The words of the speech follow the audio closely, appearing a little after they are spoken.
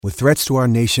With threats to our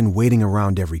nation waiting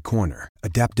around every corner,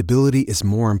 adaptability is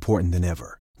more important than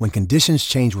ever. When conditions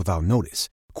change without notice,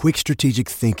 quick strategic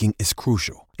thinking is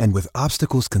crucial. And with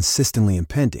obstacles consistently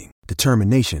impending,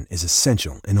 determination is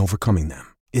essential in overcoming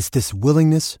them. It's this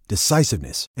willingness,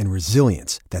 decisiveness, and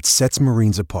resilience that sets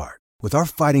Marines apart. With our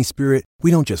fighting spirit, we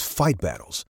don't just fight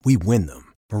battles, we win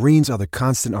them. Marines are the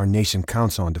constant our nation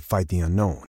counts on to fight the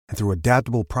unknown. And through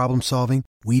adaptable problem solving,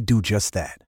 we do just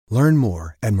that. Learn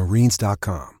more at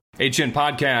marines.com. HN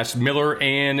Podcast, Miller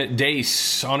and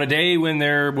Dace. On a day when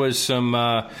there was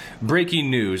some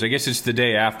breaking news, I guess it's the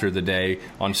day after the day,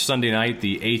 on Sunday night,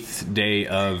 the 8th day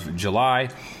of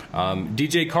July,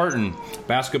 DJ Carton,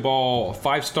 basketball,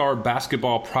 5-star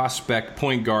basketball prospect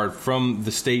point guard from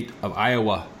the state of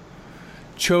Iowa,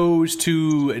 chose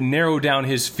to narrow down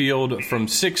his field from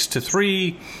 6 to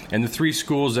 3, and the 3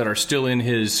 schools that are still in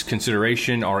his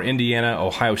consideration are Indiana,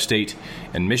 Ohio State,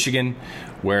 and Michigan,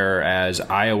 whereas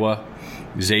Iowa,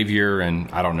 Xavier, and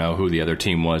I don't know who the other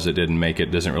team was that didn't make it,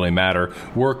 doesn't really matter,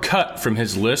 were cut from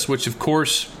his list, which of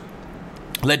course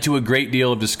led to a great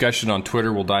deal of discussion on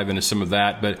Twitter. We'll dive into some of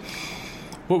that, but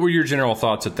what were your general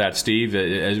thoughts at that, Steve,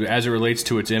 as it relates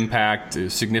to its impact,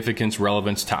 significance,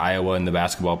 relevance to Iowa and the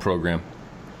basketball program?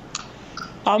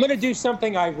 I'm going to do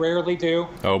something I rarely do.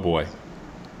 Oh, boy.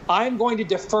 I'm going to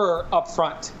defer up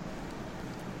front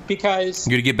because...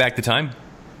 You going to get back the time?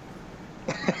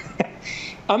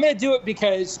 I'm going to do it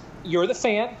because you're the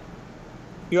fan.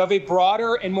 You have a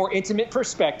broader and more intimate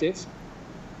perspective.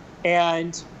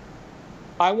 And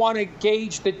I want to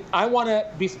gauge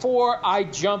before I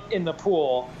jump in the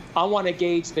pool, I want to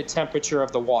gauge the temperature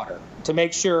of the water to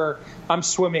make sure I'm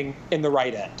swimming in the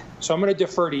right end. So I'm going to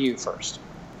defer to you first.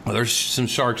 Well, there's some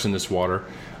sharks in this water.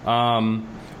 I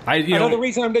know the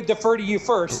reason I'm going to defer to you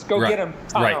first. Go get them.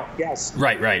 Right. Yes.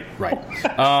 Right.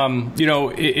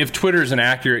 If Twitter is an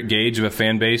accurate gauge of a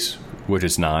fan base, which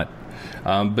it's not,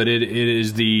 but it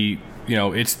is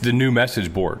it's the new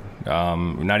message board.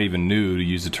 Not even new to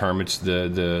use the term. It's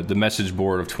the message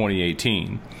board of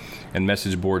 2018. And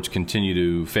message boards continue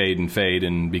to fade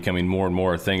and becoming more and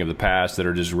more a thing of the past that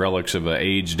are just relics of an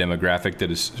age demographic that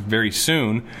is very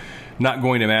soon not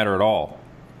going to matter at all.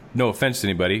 No offense to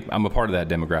anybody. I'm a part of that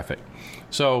demographic.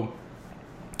 So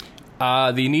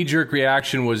the knee-jerk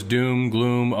reaction was doom,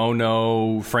 gloom, oh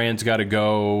no, Fran's got to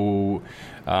go.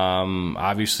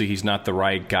 Obviously, he's not the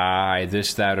right guy,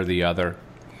 this, that, or the other.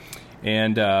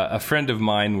 And a friend of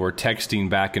mine were texting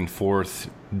back and forth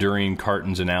during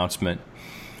Carton's announcement.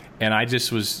 And I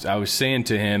was saying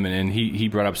to him, and he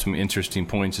brought up some interesting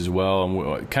points as well.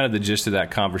 And kind of the gist of that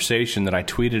conversation that I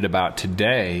tweeted about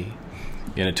today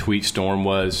in a tweet storm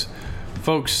was,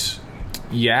 folks,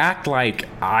 you act like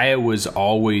Iowa's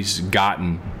always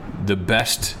gotten the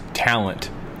best talent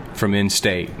from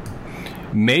in-state.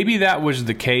 Maybe that was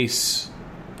the case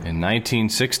in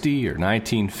 1960 or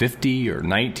 1950 or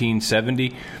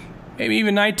 1970, maybe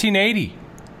even 1980,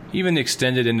 even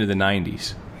extended into the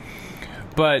 90s.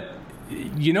 But,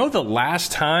 the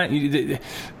last time,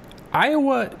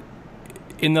 Iowa,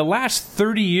 in the last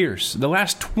 30 years, the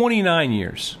last 29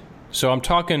 years, so I'm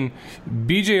talking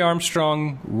B.J.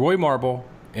 Armstrong, Roy Marble,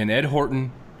 and Ed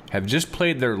Horton have just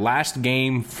played their last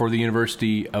game for the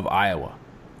University of Iowa.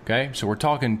 Okay? So we're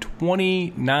talking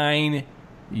 29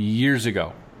 years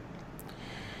ago.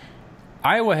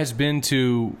 Iowa has been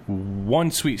to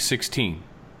one Sweet 16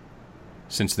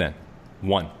 since then.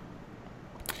 One.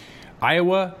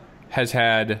 Iowa has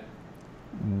had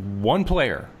one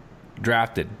player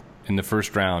drafted in the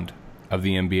first round of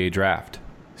the NBA draft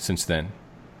since then.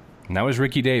 And that was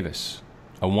Ricky Davis,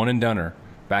 a one-and-doner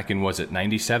back in, was it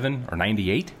 97 or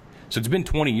 98? So it's been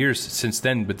 20 years since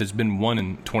then, but there's been one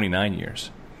in 29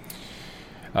 years.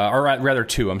 Or rather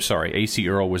two, I'm sorry. A.C.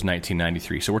 Earl was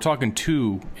 1993. So we're talking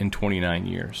 2 in 29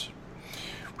 years.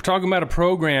 We're talking about a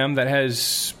program that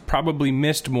has probably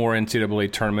missed more NCAA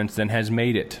tournaments than has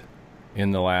made it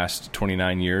in the last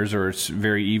 29 years, or it's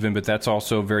very even, but that's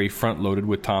also very front-loaded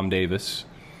with Tom Davis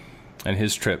and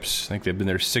his trips. I think they've been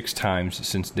there 6 times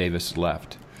since Davis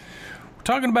left. We're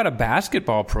talking about a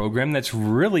basketball program that's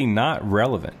really not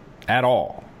relevant at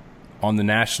all on the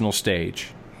national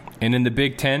stage. And in the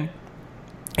Big Ten,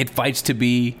 it fights to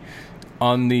be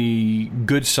on the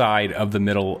good side of the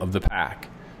middle of the pack.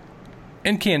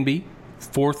 And can be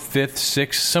 4th, 5th,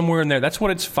 6th, somewhere in there. That's what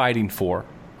it's fighting for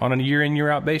on a year-in,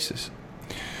 year-out basis.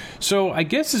 So I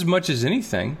guess as much as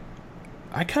anything,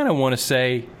 I kind of want to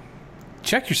say,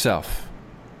 check yourself.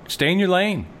 Stay in your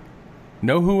lane.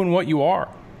 Know who and what you are.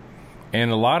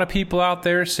 And a lot of people out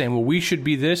there saying, well, we should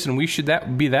be this and we should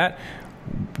be that.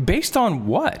 Based on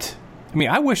what? I mean,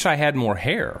 I wish I had more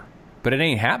hair, but it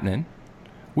ain't happening.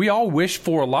 We all wish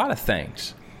for a lot of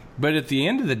things. But at the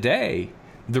end of the day,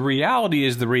 the reality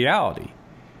is the reality.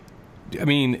 I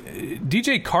mean,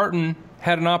 DJ Carton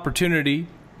had an opportunity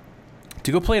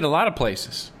to go play at a lot of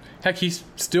places. Heck, he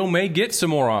still may get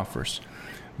some more offers.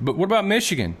 But what about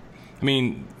Michigan? I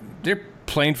mean, they're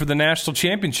playing for the national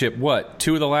championship,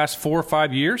 2 of the last 4 or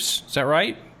 5 years? Is that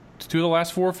right? 2 of the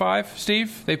last 4 or 5,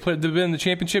 Steve? They've been in the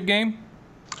championship game?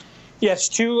 Yes,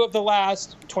 2 of the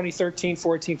last 2013,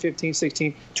 14, 15,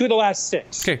 16. 2 of the last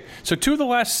 6. Okay, so 2 of the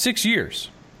last 6 years,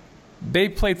 they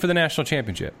played for the national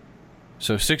championship.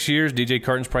 So 6 years, DJ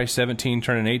Carton's probably 17,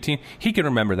 turning 18. He can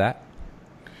remember that.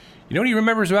 You know what he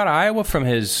remembers about Iowa from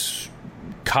his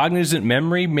cognizant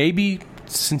memory, maybe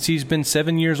since he's been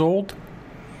 7 years old?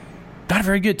 Not a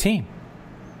very good team.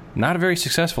 Not a very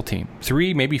successful team.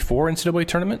 3, maybe 4 NCAA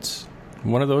tournaments.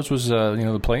 One of those was,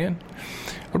 the play-in.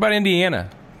 What about Indiana?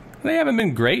 They haven't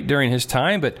been great during his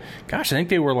time, but gosh, I think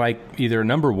they were like either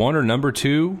number 1 or number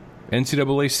 2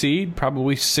 NCAA seed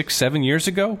probably 6-7 years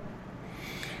ago.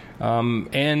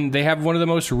 And they have one of the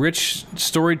most rich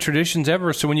storied traditions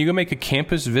ever. So when you go make a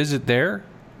campus visit there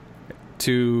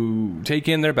to take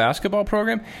in their basketball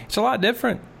program, it's a lot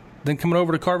different than coming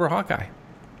over to Carver Hawkeye.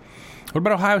 What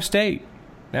about Ohio State?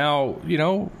 Now,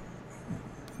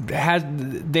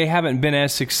 they haven't been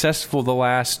as successful the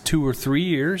last 2 or 3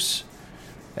 years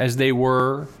as they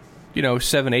were,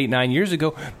 7, 8, 9 years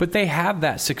ago, but they have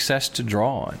that success to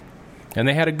draw on. And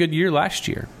they had a good year last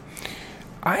year.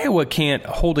 Iowa can't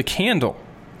hold a candle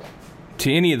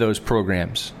to any of those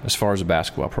programs as far as a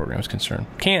basketball program is concerned.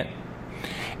 Can't.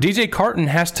 DJ Carton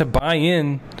has to buy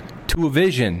in to a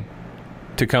vision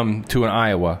to come to an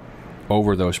Iowa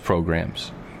over those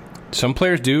programs. Some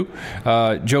players do.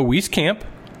 Joe Wieskamp,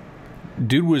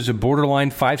 dude was a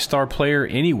borderline 5-star player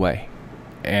anyway.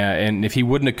 And if he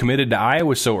wouldn't have committed to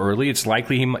Iowa so early, it's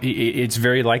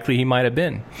very likely he might have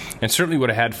been. And certainly would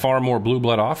have had far more blue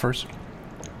blood offers.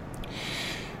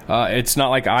 It's not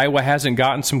like Iowa hasn't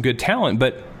gotten some good talent,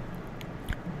 but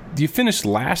you finished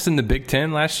last in the Big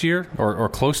Ten last year, or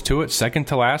close to it, second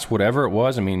to last, whatever it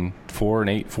was. 4-8,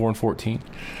 4-14.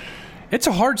 It's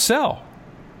a hard sell.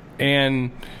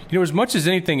 And, as much as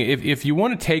anything, if you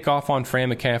want to take off on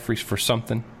Fran McCaffery for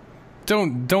something,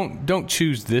 don't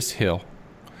choose this hill.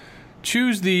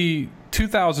 Choose the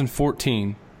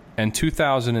 2014 and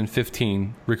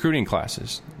 2015 recruiting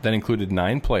classes that included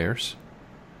 9 players,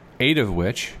 8 of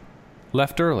which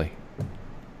left early.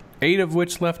 8 of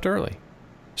which left early.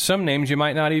 Some names you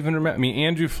might not even remember.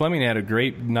 Andrew Fleming had a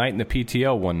great night in the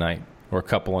PTL one night, or a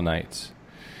couple of nights.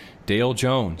 Dale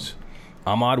Jones,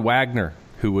 Ahmad Wagner,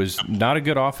 who was not a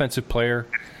good offensive player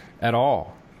at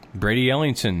all. Brady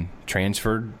Ellington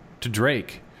transferred to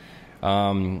Drake.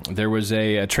 There was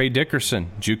a Trey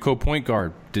Dickerson, JUCO point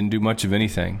guard, didn't do much of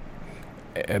anything.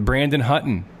 Brandon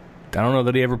Hutton, I don't know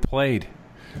that he ever played.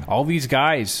 All these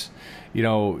guys,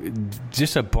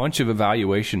 just a bunch of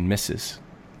evaluation misses.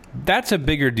 That's a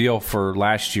bigger deal for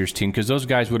last year's team because those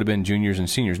guys would have been juniors and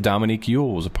seniors. Dominique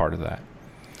Ewell was a part of that.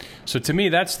 So to me,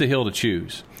 that's the hill to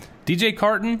choose. DJ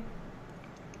Carton,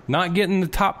 not getting the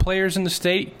top players in the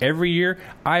state every year.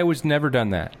 Iowa's never done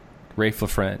that. Rafe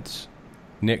LaFrentz,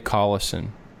 Nick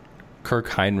Collison, Kirk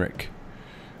Heinrich,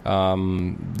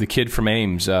 the kid from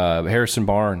Ames, Harrison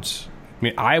Barnes.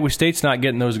 Iowa State's not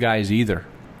getting those guys either.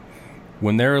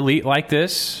 When they're elite like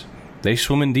this, they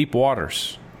swim in deep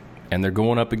waters, and they're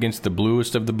going up against the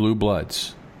bluest of the blue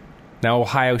bloods. Now,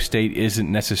 Ohio State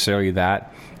isn't necessarily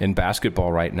that in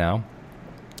basketball right now,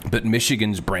 but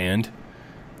Michigan's brand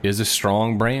is a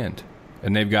strong brand,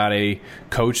 and they've got a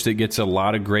coach that gets a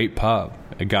lot of great pub,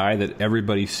 a guy that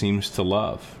everybody seems to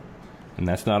love, and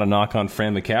that's not a knock on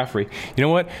Fran McCaffery. You know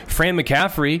what? Fran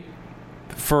McCaffery,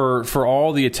 for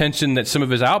all the attention that some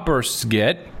of his outbursts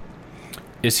get,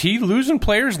 is he losing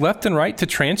players left and right to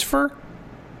transfer?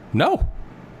 No,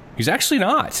 he's actually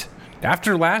not.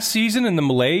 After last season and the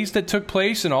malaise that took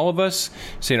place and all of us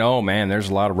saying, oh, man, there's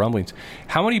a lot of rumblings,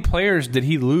 how many players did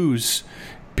he lose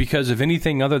because of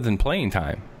anything other than playing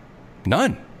time?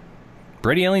 None.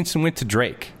 Brady Ellington went to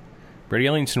Drake. Brady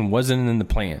Ellington wasn't in the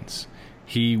plans.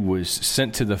 He was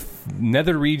sent to the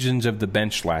nether regions of the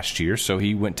bench last year, so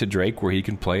he went to Drake where he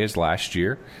can play his last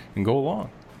year and go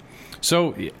along.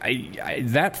 So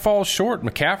that falls short.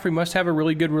 McCaffery must have a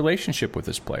really good relationship with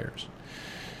his players.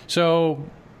 So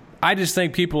I just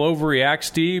think people overreact,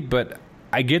 Steve, but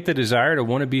I get the desire to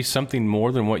want to be something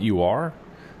more than what you are.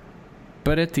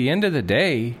 But at the end of the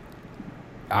day,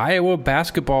 Iowa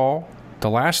basketball, the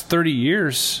last 30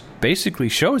 years, basically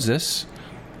shows us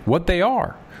what they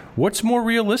are. What's more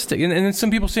realistic? And then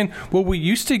some people saying, well, we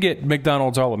used to get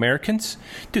McDonald's All-Americans.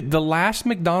 Dude, the last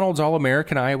McDonald's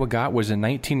All-American Iowa got was in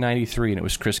 1993, and it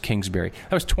was Chris Kingsbury.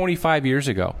 That was 25 years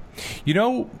ago. You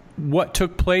know what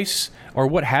took place or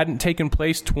what hadn't taken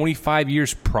place 25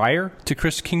 years prior to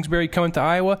Chris Kingsbury coming to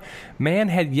Iowa? Man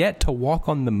had yet to walk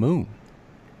on the moon.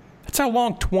 That's how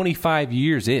long 25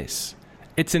 years is.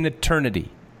 It's an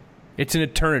eternity. It's an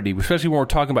eternity, especially when we're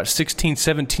talking about 16,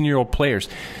 17-year-old players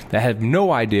that have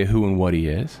no idea who and what he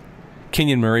is.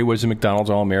 Kenyon Murray was a McDonald's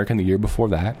All-American the year before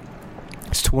that.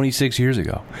 It's 26 years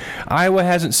ago. Iowa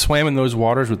hasn't swam in those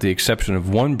waters with the exception of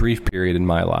one brief period in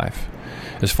my life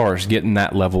as far as getting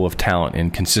that level of talent in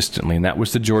consistently, and that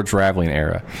was the George Raveling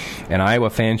era. And Iowa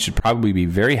fans should probably be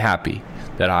very happy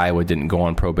that Iowa didn't go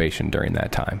on probation during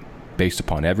that time, based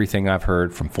upon everything I've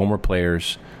heard from former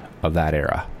players of that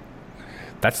era.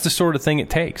 That's the sort of thing it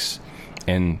takes.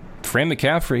 And Fran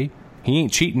McCaffrey, he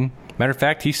ain't cheating. Matter of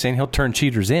fact, he's saying he'll turn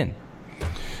cheaters in.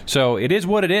 So it is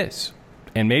what it is.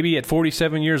 And maybe at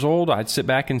 47 years old, I'd sit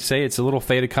back and say it's a little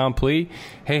fait accompli.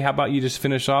 Hey, how about you just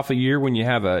finish off a year when you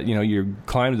have you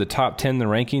climb to the top 10 in the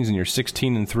rankings and you're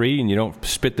 16-3 and you don't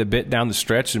spit the bit down the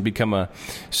stretch and become a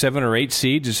 7 or 8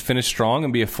 seed. Just finish strong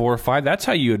and be a 4 or 5. That's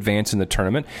how you advance in the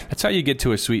tournament. That's how you get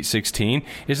to a Sweet 16.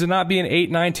 Is to not be an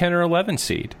 8, 9, 10, or 11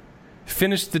 seed.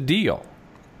 Finish the deal.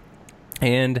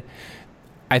 And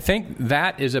I think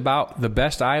that is about the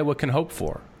best Iowa can hope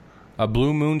for. A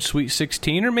Blue Moon Sweet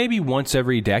 16, or maybe once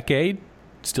every decade.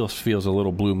 Still feels a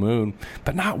little Blue Moon,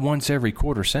 but not once every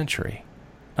quarter century.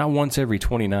 Not once every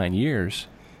 29 years.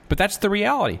 But that's the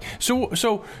reality. So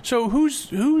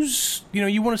who's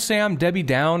you want to say I'm Debbie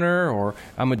Downer or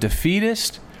I'm a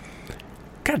defeatist?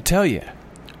 Gotta tell you,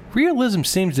 realism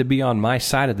seems to be on my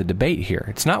side of the debate here.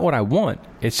 It's not what I want.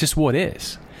 It's just what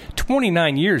is.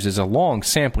 29 years is a long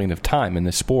sampling of time in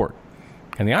this sport.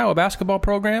 And the Iowa basketball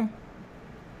program,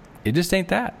 it just ain't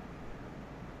that.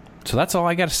 So that's all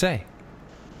I got to say.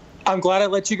 I'm glad I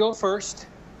let you go first.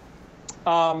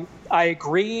 I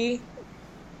agree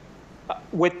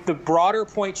with the broader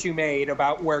points you made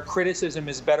about where criticism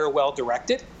is better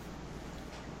well-directed.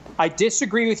 I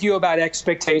disagree with you about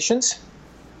expectations.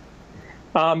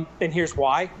 And here's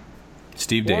why.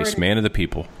 Steve Dace, man of the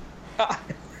people.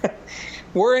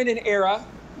 We're in an era,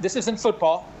 this isn't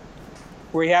football,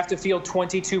 where you have to field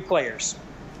 22 players.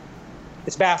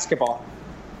 It's basketball,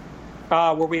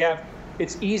 where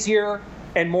it's easier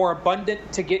and more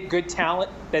abundant to get good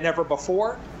talent than ever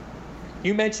before.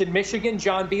 You mentioned Michigan.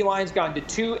 John Beilein's gone to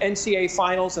 2 NCAA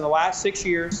finals in the last 6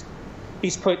 years.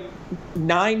 He's put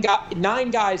 9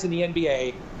 guys in the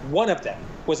NBA. One of them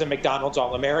was a McDonald's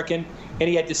All-American, and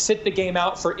he had to sit the game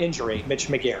out for injury, Mitch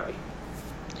McGary.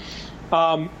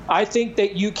 I think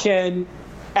that you can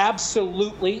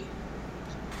absolutely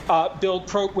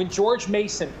build when George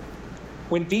Mason,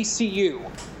 when VCU,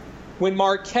 when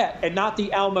Marquette, and not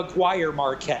the Al McGuire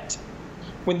Marquette,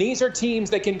 when these are teams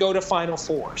that can go to Final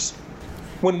Fours,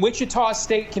 when Wichita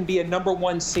State can be a number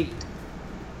 1 seed,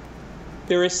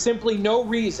 there is simply no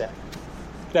reason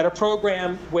that a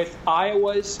program with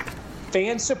Iowa's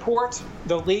fan support,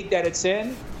 the league that it's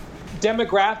in,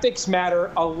 demographics matter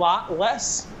a lot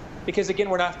less because, again,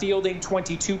 we're not fielding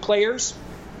 22 players.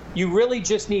 You really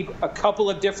just need a couple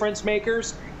of difference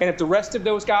makers, and if the rest of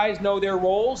those guys know their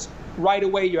roles, right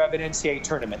away you have an NCAA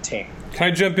tournament team. Can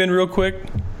I jump in real quick?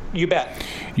 You bet.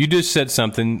 You just said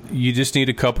something. You just need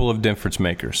a couple of difference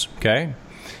makers, okay?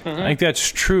 Mm-hmm. I think that's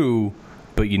true,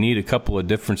 but you need a couple of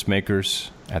difference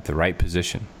makers at the right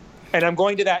position. And I'm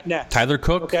going to that next. Tyler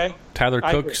Cook. Okay. Tyler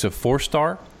Cook's a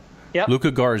 4-star. Yep.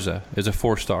 Luka Garza is a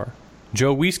 4-star.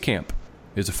 Joe Wieskamp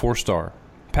is a 4-star.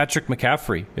 Patrick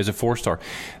McCaffrey is a 4-star.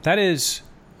 That is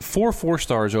 4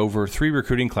 4-stars over 3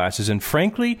 recruiting classes. And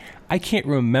frankly, I can't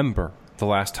remember the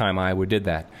last time Iowa did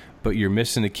that. But you're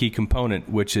missing a key component,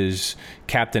 which is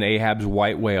Captain Ahab's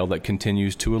white whale that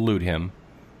continues to elude him.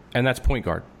 And that's point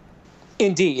guard.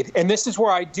 Indeed. And this is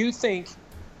where I do think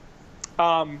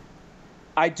the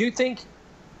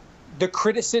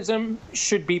criticism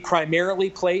should be primarily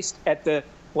placed at the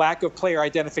lack of player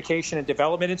identification and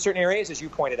development in certain areas, as you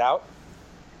pointed out.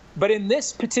 But in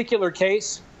this particular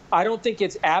case, I don't think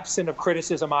it's absent of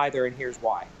criticism either, and here's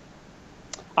why.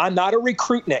 I'm not a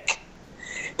recruitnik.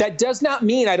 That does not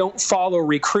mean I don't follow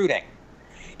recruiting.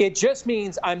 It just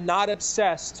means I'm not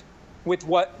obsessed with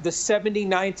what the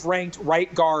 79th ranked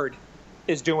right guard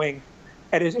is doing,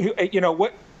 and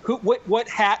what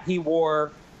hat he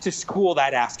wore to school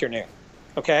that afternoon.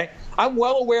 Okay, I'm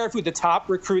well aware of who the top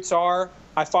recruits are.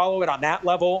 I follow it on that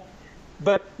level.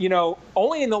 But,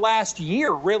 only in the last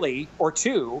year, really, or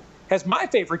two, has my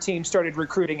favorite team started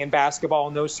recruiting in basketball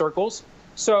in those circles.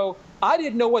 So I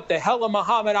didn't know what the hell a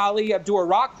Muhammad Ali Abdur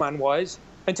Rahman was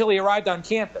until he arrived on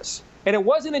campus. And it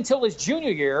wasn't until his junior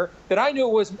year that I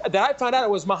found out it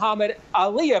was Muhammad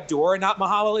Ali Abdur and not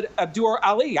Muhammad Abdur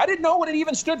Ali. I didn't know what it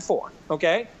even stood for.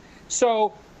 Okay,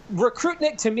 so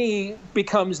recruitment to me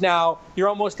becomes now you're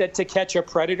almost at To Catch a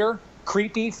Predator,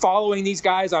 creepy, following these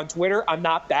guys on Twitter. I'm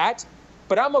not that,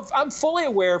 but I'm fully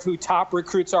aware of who top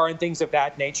recruits are and things of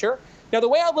that nature. Now, the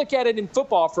way I look at it in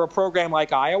football for a program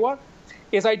like Iowa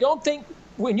is I don't think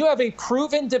when you have a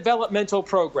proven developmental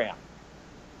program,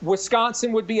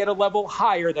 Wisconsin would be at a level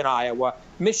higher than Iowa.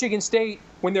 Michigan State,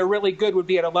 when they're really good, would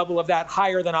be at a level of that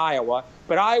higher than Iowa.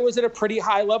 But Iowa's at a pretty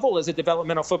high level as a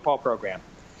developmental football program.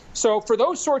 So for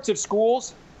those sorts of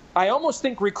schools, I almost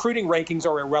think recruiting rankings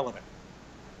are irrelevant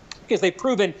because they've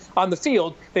proven on the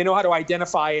field they know how to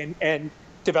identify and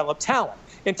develop talent.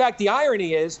 In fact, the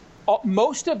irony is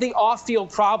most of the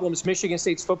off-field problems Michigan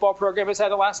State's football program has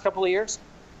had the last couple of years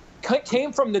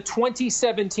came from the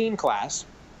 2017 class,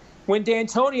 when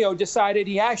D'Antonio decided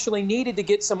he actually needed to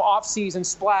get some off-season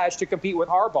splash to compete with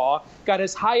Harbaugh, got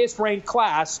his highest-ranked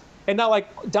class, and now like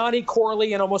Donnie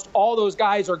Corley and almost all those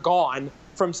guys are gone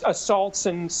from assaults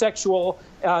and sexual,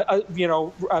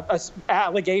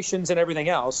 allegations and everything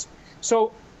else.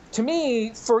 So, to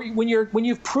me, for when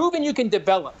you've proven you can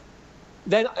develop,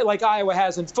 then like Iowa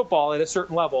has in football at a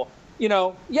certain level, you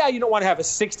don't want to have a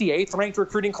 68th ranked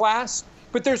recruiting class.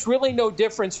 But there's really no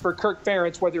difference for Kirk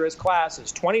Ferentz whether his class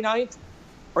is 29th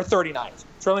or 39th.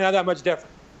 It's really not that much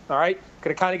different. All right?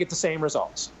 Going to kind of get the same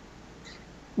results.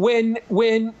 When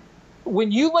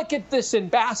you look at this in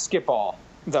basketball,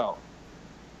 though,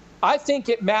 I think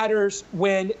it matters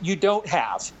when you don't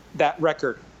have that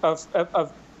record of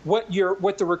what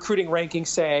the recruiting rankings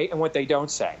say and what they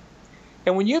don't say.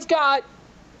 And when you've got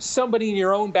somebody in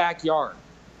your own backyard,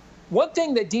 one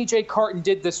thing that DJ Carton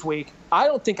did this week, I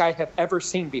don't think I have ever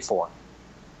seen before.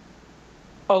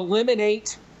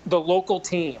 Eliminate the local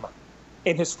team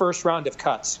in his first round of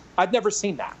cuts. I've never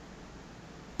seen that.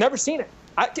 Never seen it.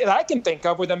 I can think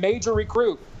of with a major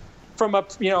recruit from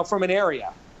an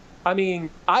area. I mean,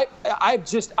 I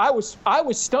was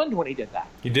stunned when he did that.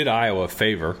 He did Iowa a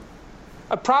favor.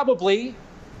 Probably,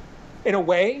 in a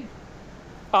way,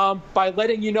 by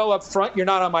letting you know up front you're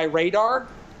not on my radar.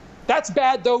 That's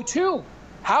bad, though, too.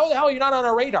 How the hell are you not on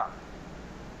our radar?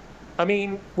 I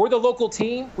mean, we're the local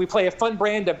team. We play a fun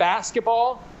brand of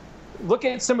basketball. Look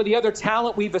at some of the other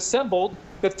talent we've assembled.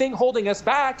 The thing holding us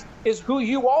back is who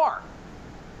you are.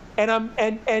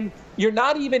 And you're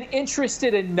not even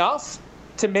interested enough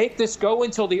to make this go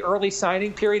until the early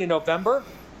signing period in November.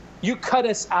 You cut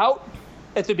us out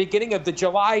at the beginning of the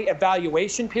July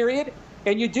evaluation period,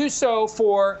 and you do so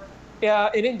for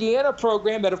an Indiana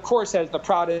program that, of course, has the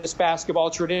proudest basketball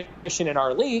tradition in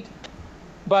our league,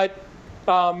 but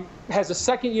has a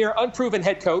second-year unproven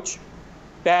head coach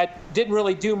that didn't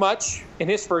really do much in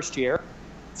his first year.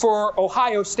 For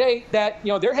Ohio State, that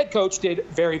their head coach did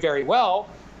very, very well.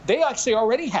 They actually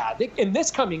already had, in this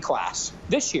coming class,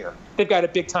 this year, they've got a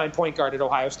big-time point guard at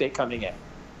Ohio State coming in.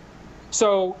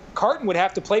 So Carton would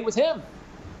have to play with him.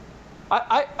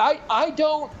 I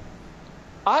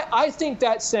think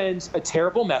that sends a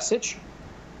terrible message.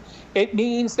 It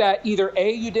means that either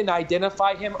A, you didn't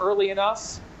identify him early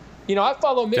enough. I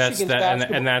follow Michigan's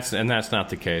basketball. And that's not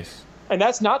the case. And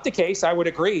that's not the case, I would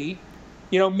agree.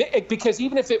 Because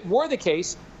even if it were the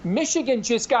case, Michigan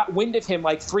just got wind of him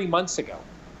like 3 months ago.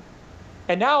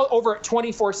 And now over at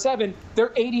 24/7, they're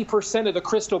 80% of the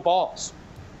crystal balls.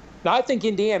 Now, I think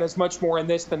Indiana's much more in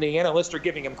this than the analysts are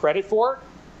giving him credit for.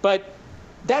 But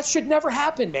that should never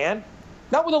happen, man.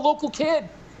 Not with a local kid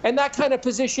and that kind of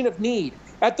position of need.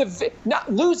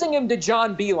 Not losing him to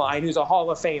John Beilein, who's a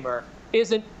Hall of Famer,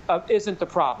 isn't the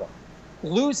problem.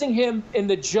 Losing him in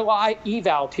the July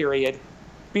eval period,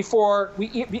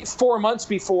 4 months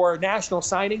before National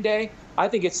Signing Day, I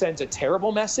think it sends a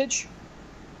terrible message.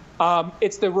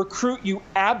 It's the recruit you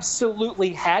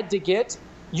absolutely had to get.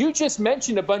 You just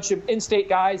mentioned a bunch of in-state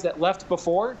guys that left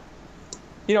before.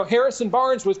 Harrison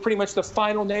Barnes was pretty much the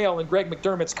final nail in Greg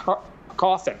McDermott's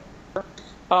coffin.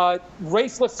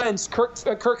 Rafe LaFence,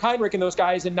 Kirk Heinrich, and those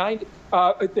guys in the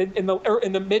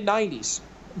mid '90s.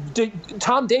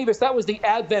 Tom Davis, that was the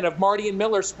advent of Marty and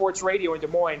Miller Sports Radio in Des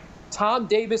Moines. Tom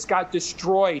Davis got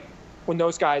destroyed when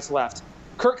those guys left.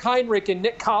 Kirk Heinrich and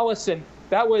Nick Collison,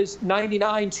 that was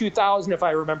 99, 2000, if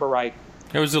I remember right.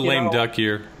 It was a lame duck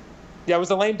year. Yeah, it was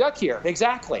a lame duck year,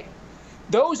 exactly.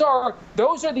 Those are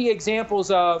the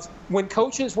examples of when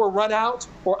coaches were run out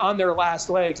or on their last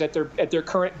legs at their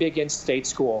current big in-state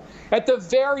school. At the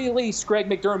very least, Greg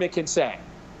McDermott can say,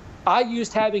 I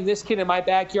used having this kid in my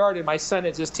backyard and my son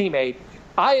as his teammate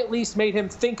I at least made him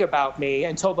think about me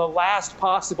until the last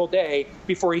possible day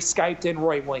before he Skyped in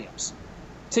Roy Williams.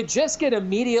 To just get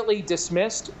immediately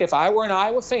dismissed, if I were an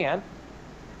Iowa fan,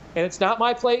 and it's not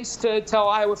my place to tell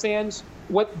Iowa fans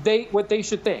what they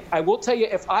should think. I will tell you,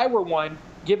 if I were one,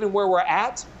 given where we're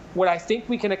at, what I think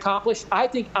we can accomplish, I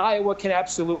think Iowa can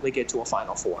absolutely get to a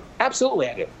Final Four. Absolutely,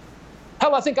 I do.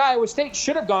 Hell, I think Iowa State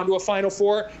should have gone to a Final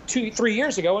Four 2-3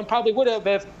 years ago, and probably would have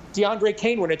if DeAndre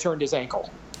Kane would have turned his ankle.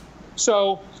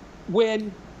 So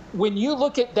when you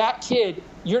look at that kid,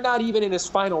 you're not even in his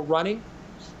final running.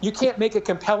 You can't make a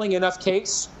compelling enough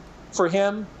case for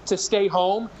him to stay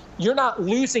home. You're not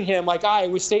losing him like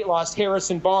Iowa State lost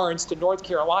Harrison Barnes to North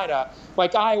Carolina,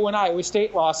 like Iowa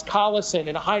State lost Collison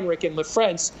and Heinrich and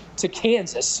LaFrentz to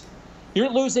Kansas. You're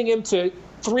losing him to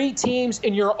 3 teams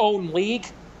in your own league.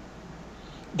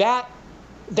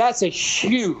 That's a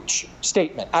huge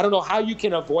statement. I don't know how you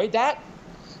can avoid that.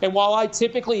 And while I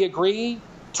typically agree,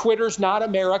 Twitter's not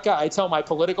America, I tell my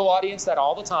political audience that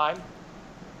all the time.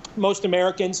 Most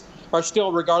Americans are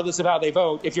still, regardless of how they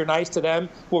vote, if you're nice to them,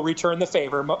 will return the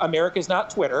favor. America's not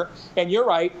Twitter. And you're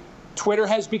right, Twitter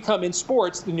has become in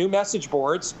sports the new message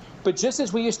boards. But just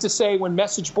as we used to say when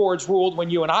message boards ruled when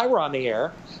you and I were on the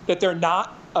air, that they're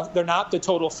not the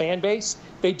total fan base,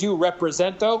 they do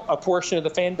represent, though, a portion of the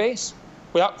fan base,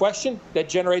 without question, that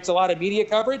generates a lot of media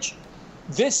coverage.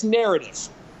 This narrative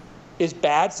is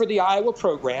bad for the Iowa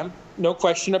program, no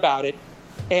question about it.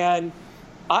 And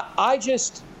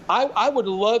I would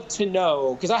love to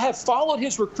know, because I have followed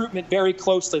his recruitment very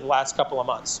closely the last couple of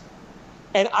months,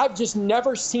 and I've just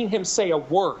never seen him say a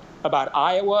word about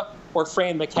Iowa or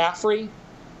Fran McCaffery.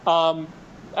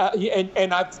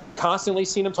 And I've constantly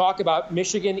seen him talk about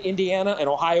Michigan, Indiana, and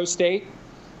Ohio State.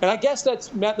 And I guess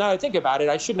that's, now that I think about it,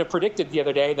 I shouldn't have predicted the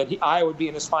other day that Iowa would be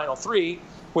in his Final 3,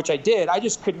 which I did. I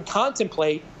just couldn't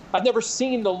contemplate. I've never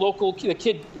seen the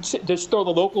kid just throw the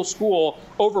local school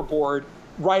overboard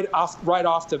right off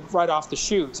the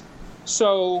chute.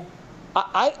 So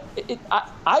I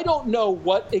don't know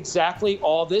what exactly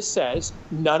all this says.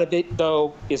 None of it,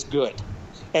 though, is good.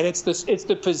 And it's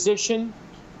the position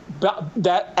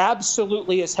that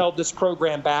absolutely has held this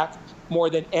program back more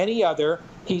than any other.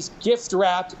 He's gift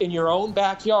wrapped in your own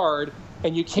backyard,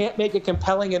 and you can't make a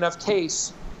compelling enough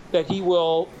case that he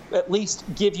will at least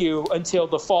give you until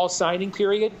the fall signing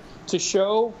period to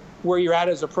show where you're at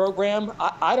as a program.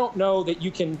 I don't know that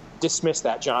you can dismiss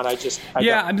that, John.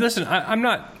 Listen,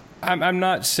 I'm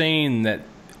not saying that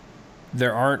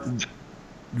there aren't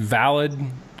valid,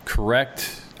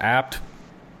 correct, apt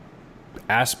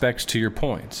aspects to your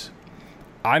points.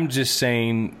 I'm just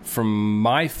saying from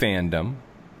my fandom,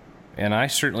 and I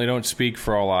certainly don't speak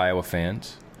for all Iowa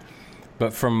fans,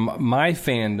 but from my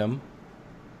fandom,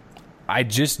 I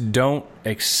just don't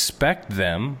expect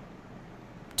them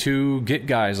to get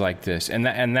guys like this. And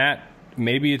that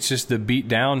maybe it's just the beat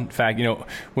down fact. You know,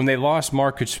 when they lost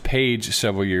Marcus Page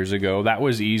several years ago, that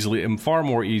was far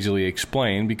more easily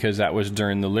explained because that was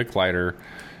during the Licklider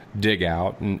dig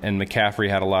out, and McCaffery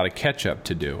had a lot of catch up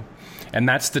to do. And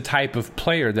that's the type of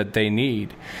player that they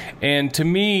need. And to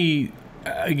me,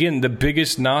 again, the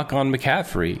biggest knock on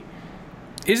McCaffery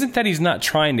isn't that he's not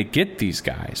trying to get these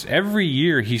guys. Every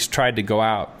year he's tried to go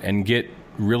out and get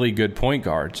really good point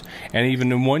guards. And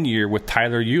even in one year with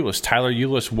Tyler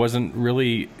Ulis wasn't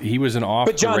really, he was an off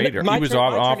the radar. He was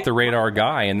off the radar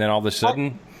guy, and then all of a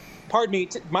sudden. Pardon me,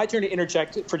 my turn to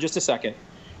interject for just a second.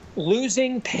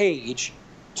 Losing Page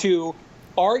to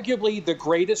arguably the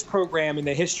greatest program in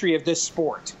the history of this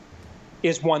sport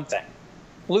is one thing.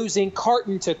 Losing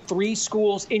Carton to 3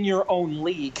 schools in your own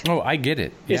league. Oh, I get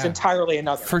it. Is entirely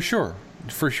another. For sure.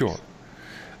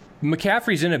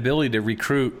 McCaffery's inability to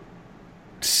recruit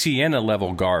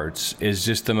Siena-level guards is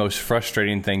just the most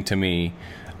frustrating thing to me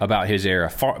about his era.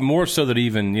 Far more so than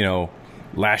even,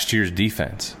 last year's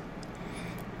defense.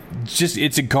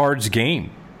 It's a guards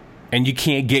game, and you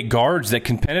can't get guards that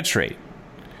can penetrate.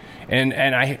 And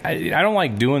I don't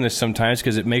like doing this sometimes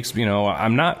because it makes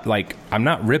I'm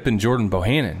not ripping Jordan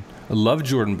Bohannon. I love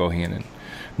Jordan Bohannon.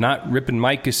 Not ripping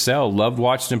Mike Cassell. Loved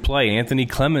watching him play. Anthony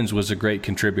Clemens was a great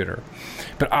contributor.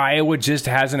 But Iowa just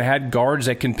hasn't had guards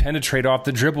that can penetrate off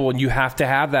the dribble, and you have to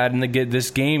have that in this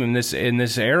game in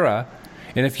this era.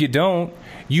 And if you don't,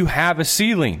 you have a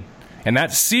ceiling, and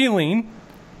that ceiling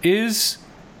is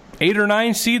 8 or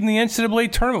 9 seed in the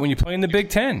NCAA tournament when you play in the Big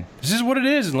Ten. This is what it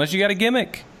is, unless you got a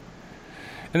gimmick.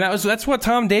 And that's what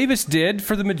Tom Davis did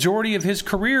for the majority of his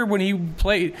career when he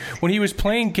was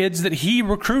playing kids that he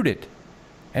recruited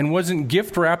and wasn't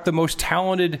gift wrapped the most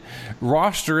talented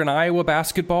roster in Iowa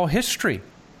basketball history.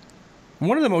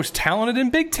 One of the most talented in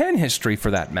Big Ten history,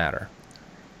 for that matter.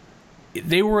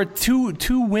 they were a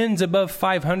two wins above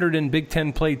 500 in Big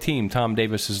Ten play team, Tom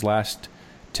Davis's last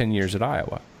 10 years at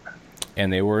Iowa.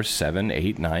 And they were a 7,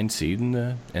 8, 9 seed in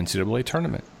the NCAA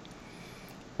tournament.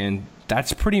 And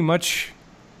that's pretty much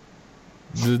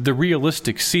the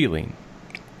realistic ceiling.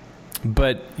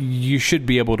 But you should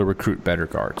be able to recruit better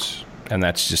guards. And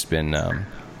that's just been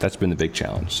the big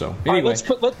challenge. So anyway. All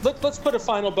right, let's put a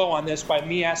final bow on this by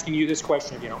me asking you this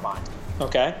question, if you don't mind.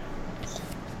 Okay?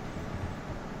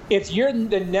 If you're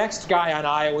the next guy on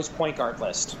Iowa's point guard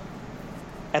list,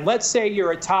 and let's say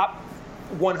you're a top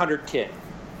 100 kid,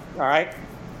 all right?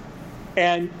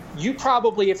 And you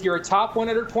probably, if you're a top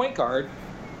 100 point guard,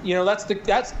 you know,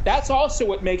 that's also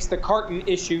what makes the Carton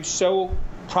issue so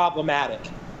problematic.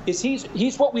 Is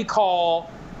he's what we call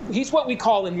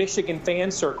in Michigan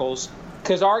fan circles,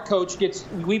 because our coach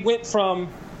we went from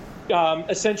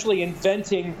essentially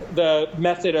inventing the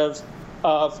method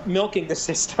of milking the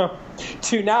system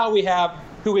to now we have,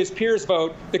 who his peers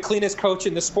vote, the cleanest coach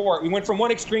in the sport. We went from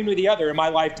one extreme to the other in my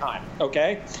lifetime,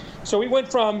 okay? So we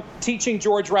went from teaching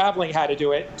George Raveling how to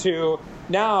do it to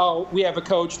now we have a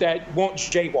coach that won't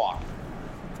jaywalk.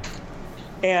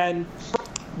 And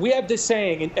we have this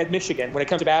saying at Michigan when it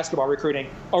comes to basketball recruiting,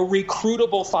 a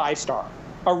recruitable 5-star,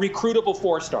 a recruitable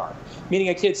 4-star, meaning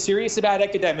a kid serious about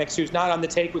academics who's not on the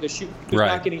take with a shoe, who's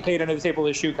not getting paid under the table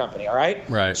with a shoe company, all right?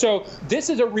 Right. So this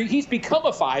is he's become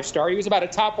a 5-star. He was about a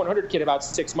top 100 kid about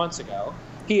 6 months ago.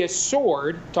 He has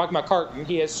soared, talking about Carton,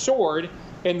 he has soared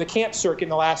in the camp circuit in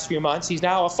the last few months. He's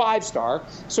now a 5-star.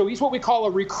 So he's what we call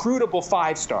a recruitable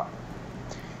 5-star.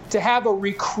 To have a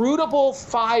recruitable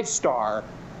 5-star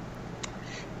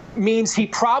means he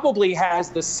probably has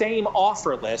the same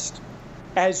offer list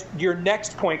as your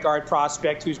next point guard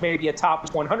prospect who's maybe a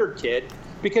top 100 kid,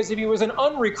 because if he was an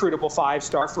unrecruitable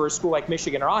 5-star for a school like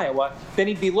Michigan or Iowa, then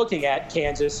he'd be looking at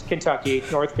Kansas, Kentucky,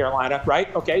 North Carolina,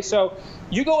 right? Okay, so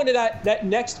you go into that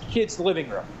next kid's living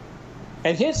room,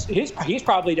 and he's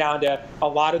probably down to a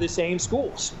lot of the same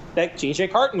schools that DJ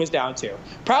Carton was down to.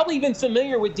 Probably even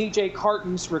familiar with DJ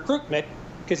Carton's recruitment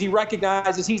because he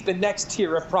recognizes he's the next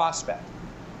tier of prospect.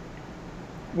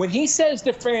 When he says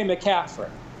to Fran McCaffrey,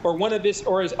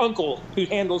 or his uncle who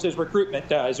handles his recruitment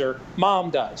does, or mom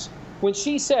does, when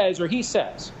she says, or he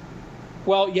says,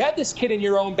 well, you had this kid in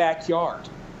your own backyard,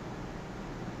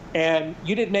 and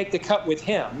you didn't make the cut with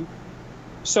him,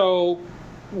 so,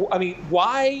 I mean,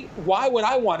 why would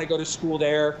I want to go to school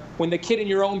there when the kid in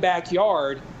your own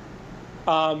backyard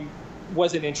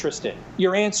wasn't interested?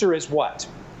 Your answer is what?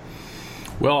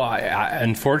 Well,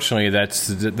 unfortunately,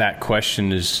 that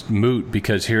question is moot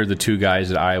because here are the two guys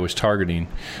that I was targeting.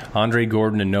 Andre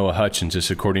Gordon and Noah Hutchins,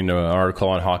 this according to an article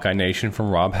on Hawkeye Nation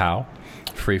from Rob Howe,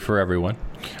 free for everyone.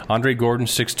 Andre Gordon,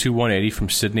 6'2", 180, from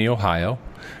Sydney, Ohio.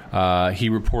 He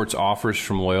reports offers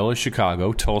from Loyola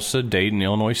Chicago, Tulsa, Dayton,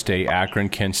 Illinois State, Akron,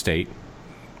 Kent State,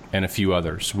 and a few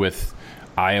others, with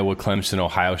Iowa, Clemson,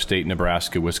 Ohio State,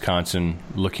 Nebraska, Wisconsin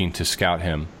looking to scout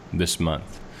him this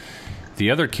month. The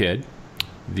other kid,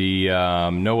 the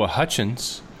Noah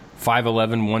Hutchins, 5'11",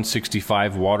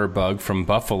 165 water bug from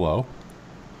Buffalo,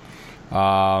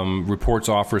 reports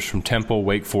offers from Temple,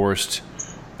 Wake Forest,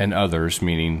 and others,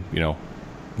 meaning,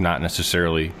 not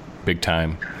necessarily big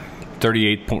time.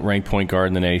 38th ranked point guard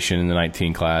in the nation in the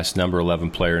 19 class, number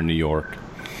 11 player in New York.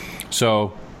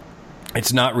 So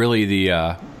it's not really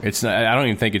I don't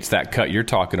even think it's that cut you're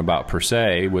talking about per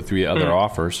se with the other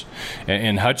offers.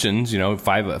 And Hutchins, 5'11",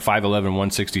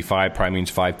 165 probably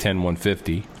means 5'10",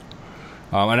 150.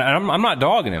 And I'm not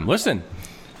dogging him. Listen,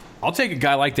 I'll take a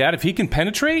guy like that if he can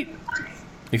penetrate.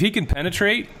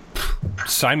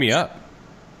 Sign me up.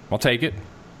 I'll take it.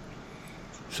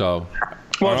 So,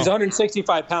 well, if he's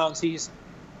 165 pounds, he's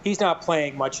not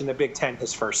playing much in the Big Ten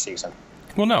his first season.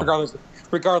 Well, no.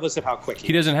 Regardless of how quick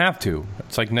he doesn't have to.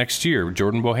 It's like next year,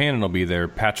 Jordan Bohannon will be there.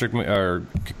 Connor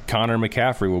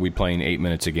McCaffrey will be playing 8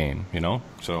 minutes a game.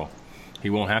 So he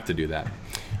won't have to do that.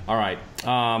 All right.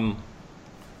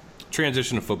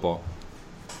 Transition to football.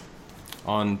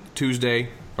 On Monday,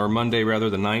 the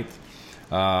 9th,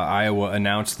 Iowa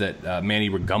announced that Manny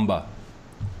Rugamba,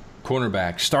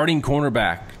 starting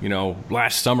cornerback,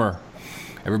 last summer,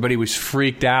 everybody was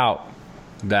freaked out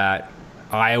that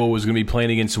Iowa was going to be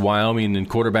playing against Wyoming and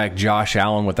quarterback Josh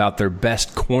Allen without their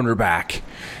best cornerback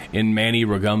in Manny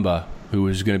Rugamba, who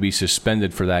was going to be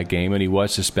suspended for that game, and he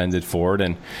was suspended for it.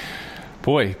 And,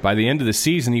 boy, by the end of the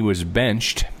season, he was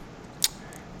benched.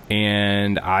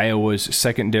 And Iowa's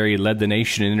secondary led the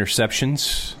nation in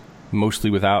interceptions, mostly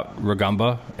without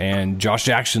Rugamba. And Josh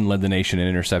Jackson led the nation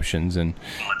in interceptions and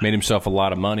made himself a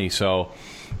lot of money. So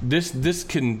this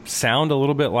can sound a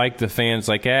little bit like the fans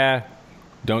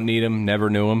don't need him, never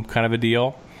knew him kind of a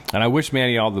deal. And I wish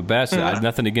Manny all the best.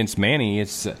 Nothing against Manny.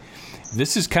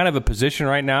 This is kind of a position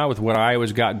right now with what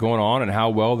Iowa's got going on and how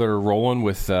well they're rolling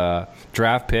with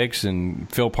draft picks and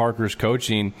Phil Parker's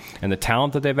coaching and the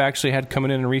talent that they've actually had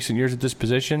coming in recent years at this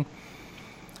position.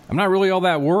 I'm not really all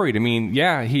that worried. I mean,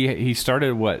 yeah, he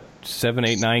started, 7,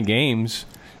 8, 9 games,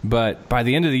 but by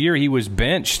the end of the year he was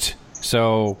benched.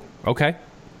 So, okay.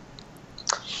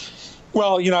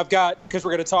 Well, I've got, because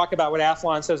we're going to talk about what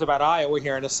Athlon says about Iowa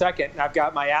here in a second, and I've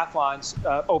got my Athlons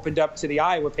opened up to the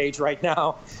Iowa page right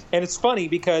now. And it's funny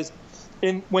because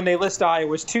when they list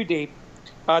Iowa's 2 deep,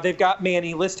 they've got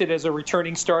Manny listed as a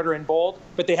returning starter in bold,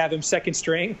 but they have him second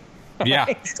string.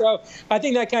 Yeah. So I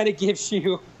think that kind of gives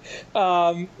you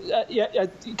kind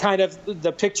of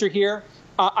the picture here.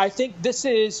 I think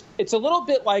it's a little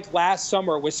bit like last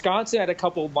summer. Wisconsin had a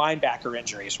couple linebacker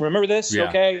injuries. Remember this? Yeah.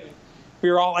 Okay. We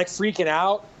were all like freaking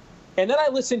out. And then I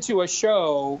listened to a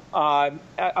show, a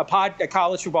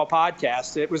college football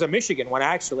podcast. It was a Michigan one,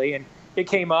 actually. And it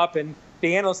came up, and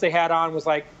the analyst they had on was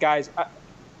like, guys,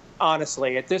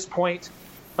 honestly, at this point,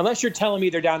 unless you're telling me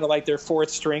they're down to like their 4th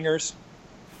stringers,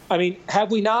 I mean,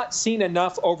 have we not seen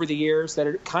enough over the years that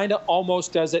it kind of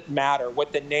almost doesn't matter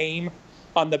what the name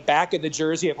on the back of the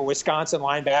jersey of a Wisconsin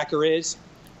linebacker is?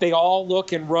 They all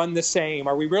look and run the same.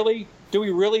 Do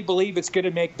we really believe it's going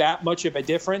to make that much of a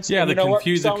difference? Yeah, the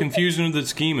confusion of the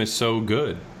scheme is so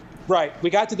good. Right. We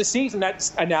got to the season,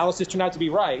 that analysis turned out to be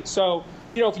right. So,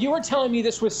 if you were telling me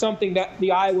this was something that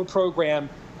the Iowa program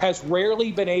has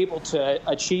rarely been able to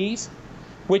achieve,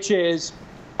 which is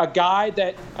a guy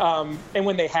that, and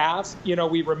when they have,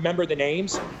 we remember the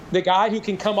names, the guy who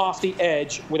can come off the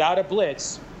edge without a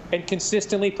blitz and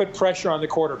consistently put pressure on the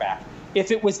quarterback.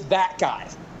 If it was that guy,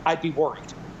 I'd be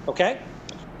worried. Okay?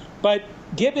 But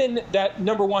given that,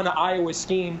 number one, Iowa's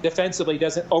scheme defensively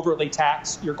doesn't overly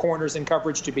tax your corners and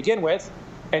coverage to begin with,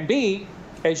 and B,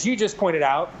 as you just pointed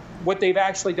out, what they've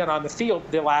actually done on the field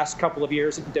the last couple of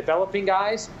years in developing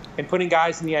guys and putting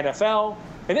guys in the NFL,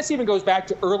 and this even goes back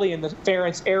to early in the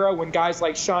Ferentz era when guys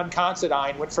like Sean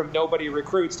Considine went from nobody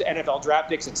recruits to NFL draft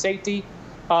picks and safety.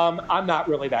 I'm not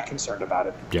really that concerned about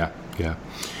it. Yeah.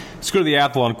 Let's go to the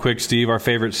Athlon quick, Steve, our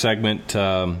favorite segment.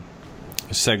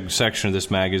 Section of this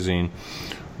magazine,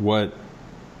 what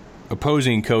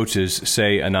opposing coaches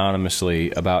say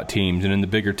anonymously about teams. And in the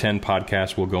Bigger Ten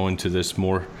podcast, we'll go into this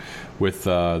more with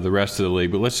the rest of the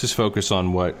league. But let's just focus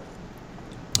on what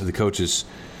the coaches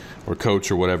or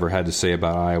coach or whatever had to say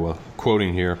about Iowa.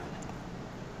 Quoting here,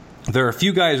 "There are a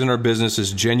few guys in our business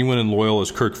as genuine and loyal as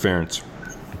Kirk Ferentz.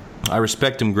 I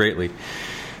respect him greatly.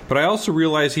 But I also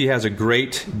realize he has a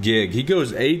great gig. He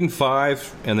goes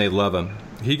 8-5, and they love him.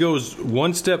 He goes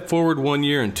 1 step forward 1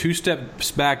 year and 2 steps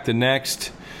back the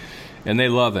next, and they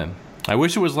love him. I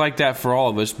wish it was like that for all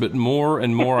of us, but more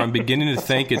and more I'm beginning to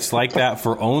think it's like that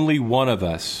for only one of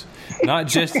us. Not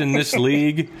just in this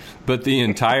league, but the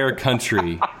entire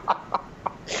country."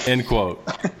 End quote.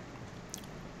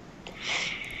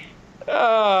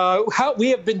 We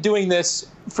have been doing this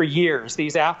for years,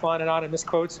 these Athlon anonymous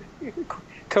coach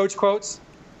quotes.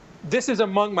 This is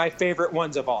among my favorite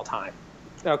ones of all time.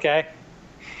 Okay?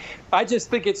 I just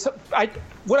think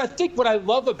what I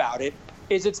love about it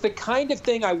is it's the kind of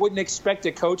thing I wouldn't expect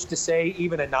a coach to say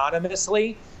even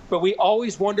anonymously, but we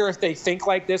always wonder if they think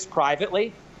like this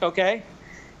privately, okay?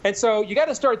 And so you got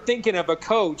to start thinking of a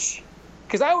coach,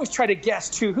 because I always try to guess,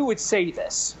 too, who would say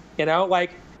this,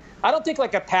 Like, I don't think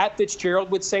like a Pat Fitzgerald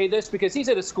would say this, because he's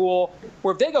at a school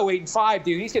where if they go 8-5,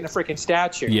 dude, he's getting a freaking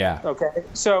statue. Yeah. Okay?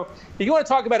 So if you want to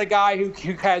talk about a guy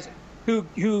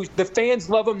who the fans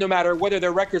love him no matter whether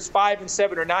their record's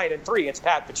 5-7 or 9-3. It's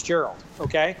Pat Fitzgerald.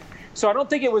 Okay, so I don't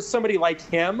think it was somebody like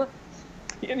him.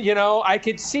 I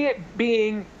could see it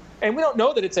being, and we don't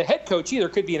know that it's a head coach either.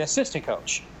 It could be an assistant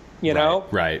coach.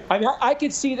 Right. I mean, I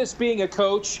could see this being a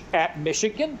coach at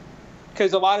Michigan,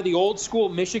 because a lot of the old school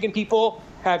Michigan people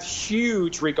have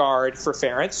huge regard for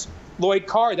Ferentz. Lloyd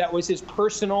Carr, that was his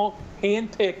personal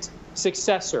hand-picked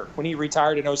successor when he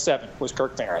retired in 2007, was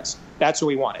Kirk Ferentz. That's who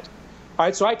he wanted. All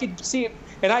right, so I could see it,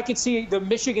 and I could see the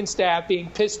Michigan staff being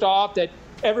pissed off that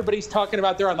everybody's talking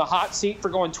about they're on the hot seat for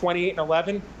going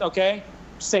 28-11, okay?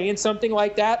 Saying something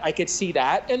like that, I could see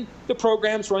that. And the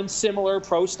programs run similar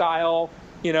pro-style,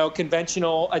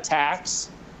 conventional attacks.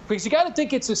 Because you got to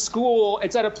think it's a school,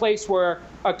 it's at a place where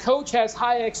a coach has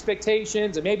high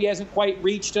expectations and maybe hasn't quite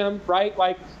reached them, right?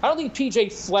 Like, I don't think P.J.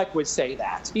 Fleck would say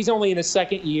that. He's only in his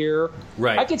second year.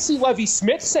 Right. I could see Lovie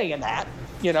Smith saying that,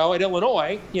 at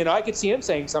Illinois. I could see him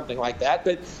saying something like that.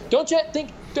 But don't you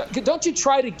think Don't you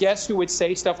try to guess who would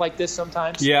say stuff like this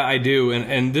sometimes? Yeah, I do,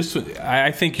 and this,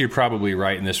 I think you're probably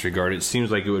right in this regard. It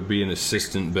seems like it would be an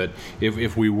assistant, but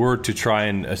if we were to try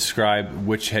and ascribe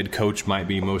which head coach might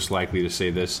be most likely to say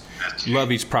this,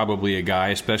 Lovey's probably a guy,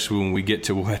 especially when we get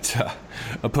to what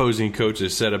opposing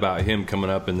coaches said about him coming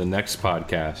up in the next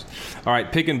podcast. All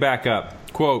right, picking back up.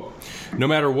 Quote, no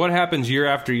matter what happens year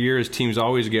after year, his teams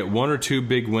always get one or two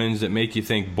big wins that make you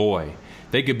think, boy,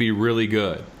 they could be really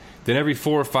good. Then every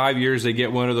 4 or 5 years, they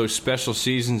get one of those special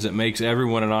seasons that makes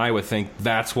everyone in Iowa think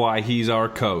that's why he's our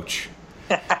coach.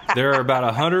 There are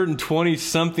about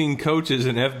 120-something coaches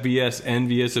in FBS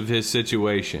envious of his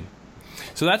situation.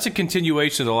 So that's a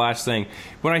continuation of the last thing.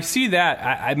 When I see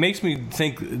that, it makes me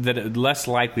think that it's less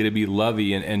likely to be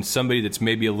Lovey and somebody that's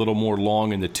maybe a little more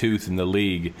long in the tooth in the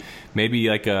league. Maybe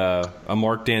like a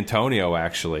Mark D'Antonio,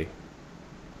 actually.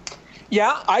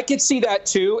 Yeah, I could see that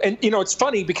too. And, it's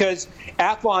funny because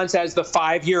Athlon's has the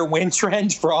 5-year win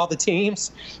trend for all the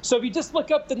teams. So if you just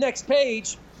look up the next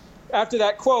page after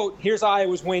that quote, here's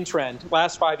Iowa's win trend.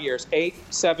 Last 5 years, 8,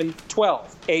 7,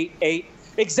 12, 8, 8.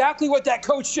 Exactly what that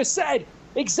coach just said.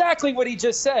 Exactly what he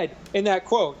just said in that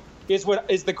quote is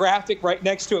the graphic right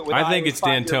next to it. With I think it's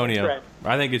D'Antonio.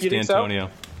 I think it's D'Antonio.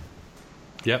 So?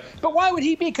 Yep. But why would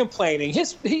he be complaining?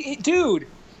 Dude,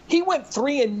 he went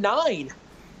 3-9.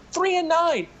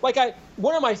 3-9.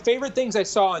 One of my favorite things I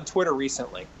saw on Twitter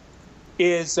recently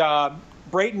is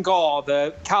Brayton Gall,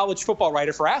 the college football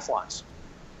writer for Athlons.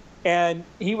 And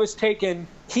he was taking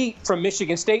heat from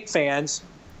Michigan State fans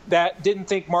that didn't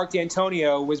think Mark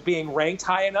D'Antonio was being ranked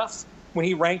high enough when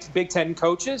he ranked Big Ten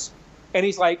coaches. And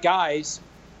he's like, guys,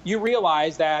 you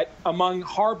realize that among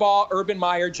Harbaugh, Urban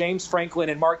Meyer, James Franklin,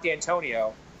 and Mark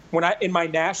D'Antonio, in my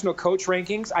national coach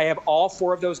rankings, I have all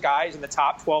 4 of those guys in the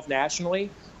top 12 nationally.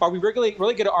 Are we really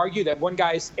going to argue that one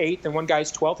guy's 8th and one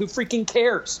guy's 12th? Who freaking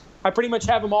cares? I pretty much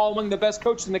have them all among the best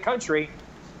coaches in the country.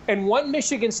 And one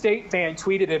Michigan State fan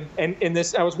tweeted him, and in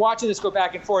this, I was watching this go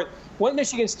back and forth. One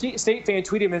Michigan State fan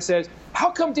tweeted him and says, how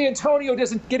come D'Antonio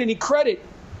doesn't get any credit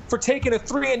for taking a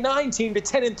 3-9 team to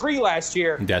 10-3 last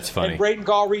year? That's funny. And Brayton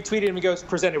Gall retweeted him and goes,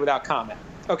 presented without comment.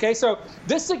 Okay, so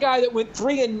this is a guy that went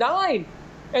 3-9,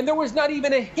 and there was not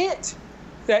even a hint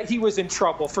that he was in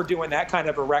trouble for doing that kind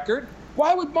of a record.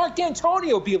 Why would Mark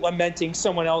D'Antonio be lamenting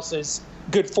someone else's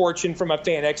good fortune from a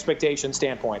fan expectation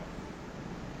standpoint?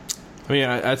 I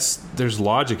mean, there's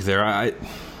logic there.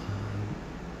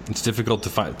 It's difficult to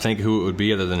think who it would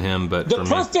be other than him. But the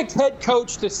perfect head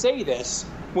coach to say this,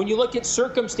 when you look at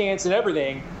circumstance and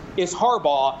everything, is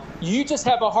Harbaugh. You just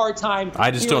have a hard time. I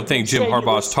just don't think Jim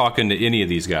Harbaugh's talking to any of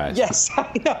these guys. Yes,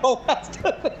 I know.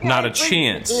 Not a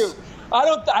chance.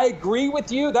 I agree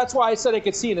with you. That's why I said I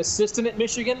could see an assistant at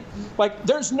Michigan.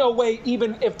 There's no way,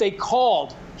 even if they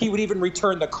called, he would even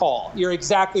return the call. You're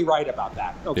exactly right about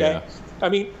that. Okay. Yeah. I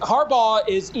mean, Harbaugh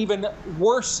is even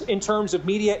worse in terms of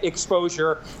media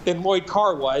exposure than Lloyd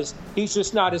Carr was. He's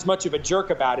just not as much of a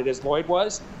jerk about it as Lloyd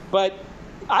was. But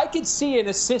I could see an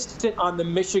assistant on the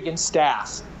Michigan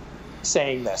staff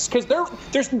saying this, because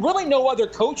there's really no other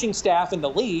coaching staff in the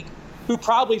league who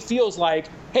probably feels like,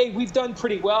 hey, we've done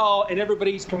pretty well and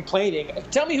everybody's complaining.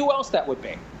 Tell me who else that would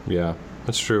be. Yeah,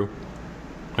 that's true.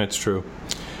 That's true.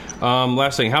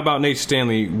 Last thing, how about Nate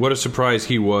Stanley? What a surprise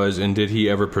he was, and did he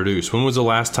ever produce? When was the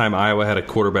last time Iowa had a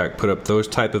quarterback put up those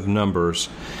type of numbers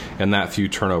and that few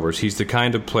turnovers? He's the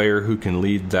kind of player who can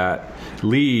lead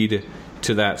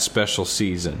to that special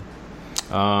season.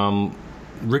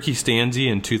 Ricky Stanzi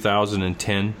in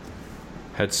 2010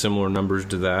 had similar numbers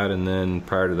to that, and then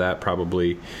prior to that,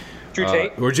 probably Drew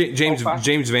Tate. Or James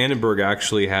Vandenberg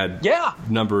actually had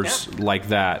numbers like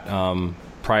that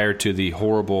prior to the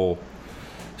horrible,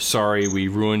 sorry, we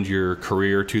ruined your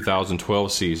career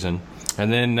 2012 season.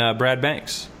 And then Brad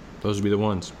Banks. Those would be the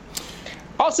ones.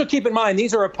 Also keep in mind,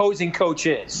 these are opposing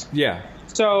coaches. Yeah.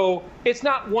 So it's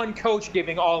not one coach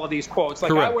giving all of these quotes.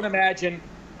 Correct.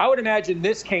 I would imagine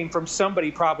this came from somebody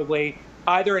probably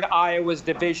either in Iowa's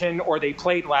division or they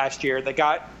played last year. They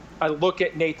got a look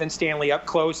at Nathan Stanley up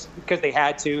close because they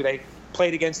had to. They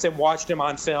played against him, watched him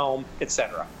on film,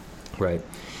 etc. Right.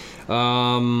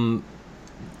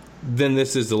 Then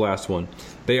this is the last one.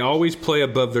 They always play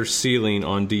above their ceiling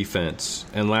on defense.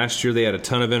 And last year they had a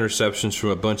ton of interceptions from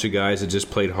a bunch of guys that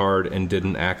just played hard and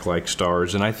didn't act like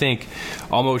stars. And I think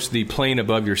almost the playing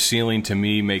above your ceiling to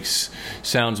me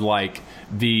sounds like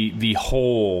the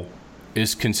whole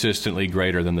is consistently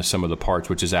greater than the sum of the parts,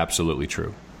 which is absolutely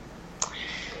true.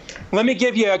 Let me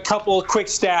give you one quick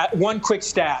stat. One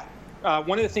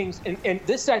of the things, and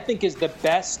this I think is the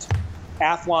best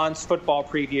Athlon's football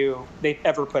preview they've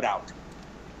ever put out.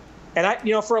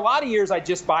 And for a lot of years, I'd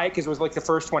just buy it because it was like the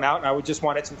first one out, and I would just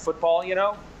wanted some football,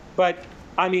 But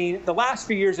I mean, the last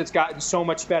few years it's gotten so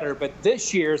much better, but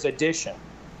this year's edition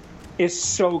is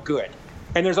so good.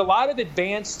 And there's a lot of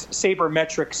advanced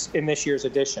sabermetrics in this year's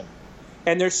edition.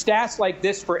 And there's stats like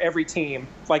this for every team,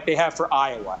 like they have for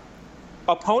Iowa.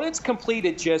 Opponents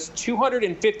completed just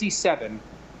 257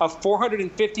 of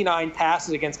 459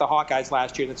 passes against the Hawkeyes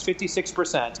last year. That's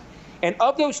 56%. And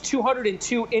of those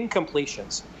 202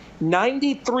 incompletions,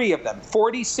 93 of them,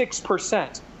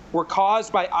 46%, were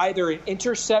caused by either an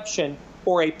interception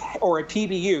or a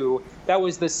PBU. That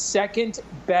was the second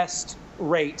best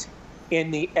rate in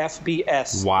the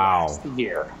FBS last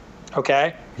year.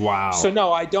 Okay? Wow. So,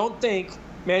 no, I don't think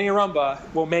Manny Arumba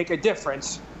will make a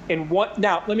difference in what.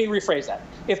 Now, let me rephrase that.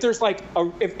 If there's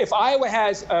if Iowa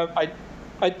has a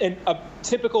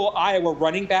typical Iowa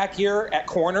running back here at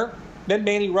corner, then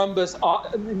Manny Arumba's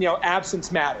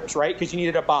absence matters, right? Because you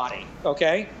needed a body,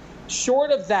 okay?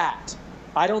 Short of that,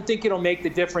 I don't think it'll make the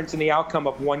difference in the outcome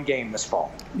of one game this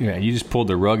fall. Yeah, you just pulled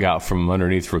the rug out from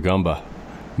underneath Rugumba.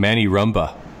 Manny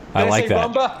Rumba. I like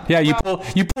that. Rumba? Yeah, you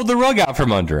pulled the rug out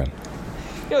from under him.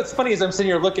 What's funny is I'm sitting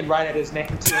here looking right at his name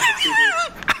too on the TV.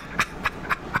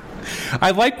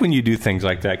 I like when you do things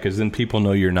like that because then people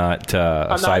know you're not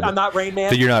I'm not Rain Man.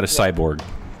 That you're not a cyborg.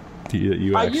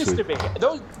 I used to be.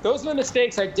 Those are the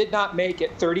mistakes I did not make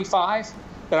at 35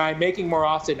 that I'm making more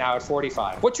often now at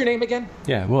 45. What's your name again?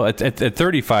 Yeah, well, at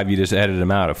 35 you just edit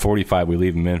them out. At 45 we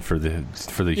leave them in for the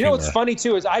humor. You know what's funny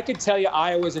too is I could tell you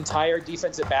Iowa's entire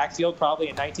defensive backfield probably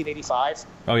in 1985.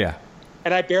 Oh yeah.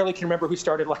 And I barely can remember who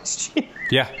started last year.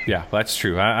 Yeah, that's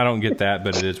true. I don't get that,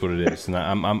 but it is what it is, and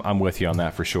I'm with you on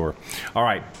that for sure. All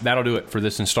right, that'll do it for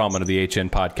this installment of the HN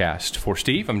Podcast. For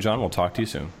Steve, I'm John. We'll talk to you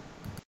soon.